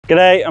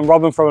G'day, I'm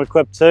Robin from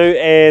Equip2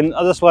 and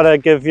I just want to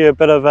give you a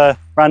bit of a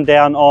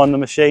rundown on the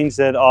machines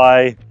that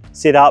I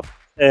set up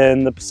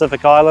in the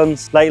Pacific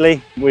Islands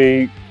lately.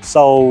 We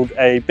sold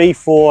a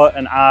B4,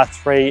 an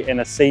R3 and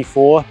a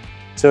C4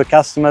 to a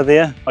customer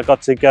there. I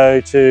got to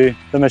go to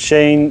the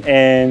machine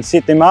and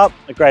set them up.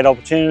 A great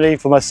opportunity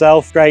for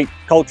myself, great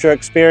culture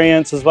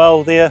experience as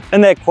well there.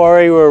 In that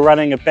quarry we were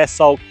running a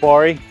basalt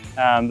quarry.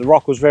 The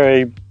rock was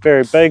very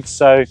big,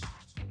 so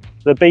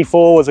the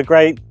B4 was a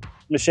great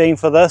machine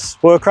for this.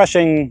 We were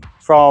crushing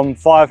from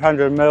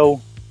 500 mil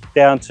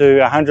down to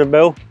 100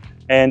 mil,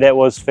 and that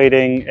was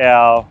feeding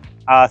our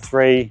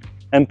R3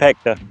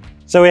 impactor.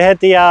 So we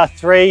had the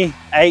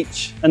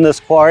R3H in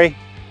this quarry.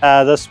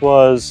 This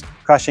was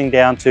crushing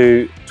down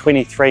to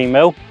 23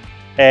 mil,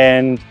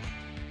 and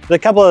the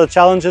couple of the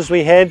challenges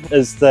we had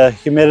is the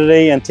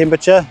humidity and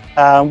temperature,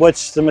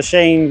 which the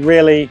machine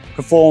really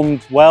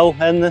performed well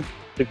in.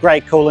 The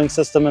great cooling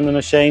system in the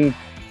machine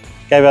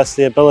gave us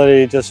the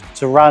ability just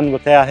to run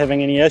without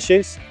having any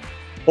issues.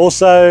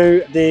 Also,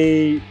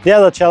 the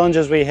other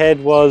challenges we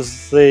had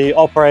was the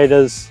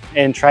operators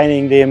and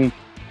training them.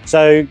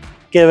 So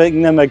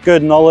giving them a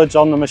good knowledge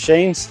on the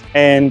machines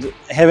and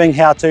having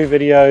how-to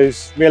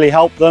videos really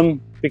helped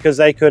them, because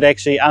they could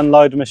actually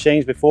unload the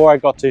machines before I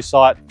got to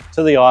site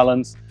to the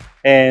islands,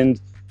 and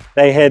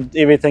they had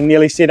everything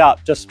nearly set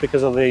up just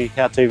because of the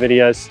how-to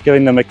videos,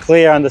 giving them a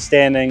clear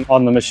understanding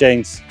on the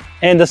machines.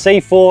 And the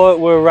C4,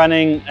 we're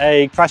running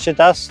a crusher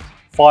dust,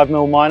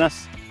 5mm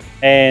minus,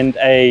 and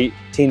a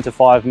 10 to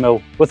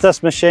 5mm. With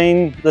this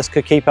machine, this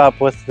could keep up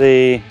with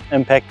the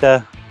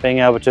impactor being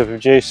able to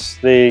produce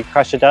the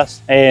crusher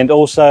dust. And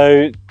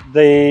also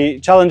the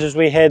challenges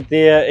we had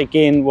there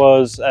again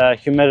was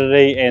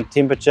humidity and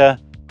temperature,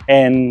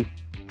 and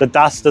the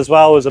dust as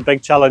well was a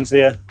big challenge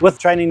there. With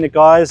training the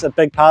guys, a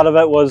big part of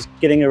it was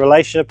getting a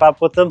relationship up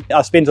with them.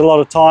 I spent a lot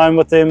of time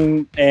with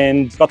them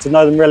and got to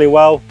know them really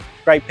well,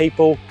 great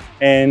people.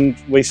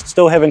 And we're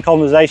still having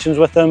conversations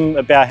with them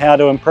about how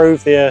to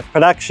improve their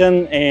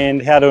production and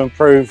how to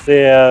improve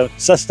their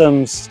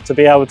systems to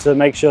be able to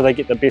make sure they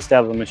get the best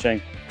out of the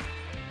machine.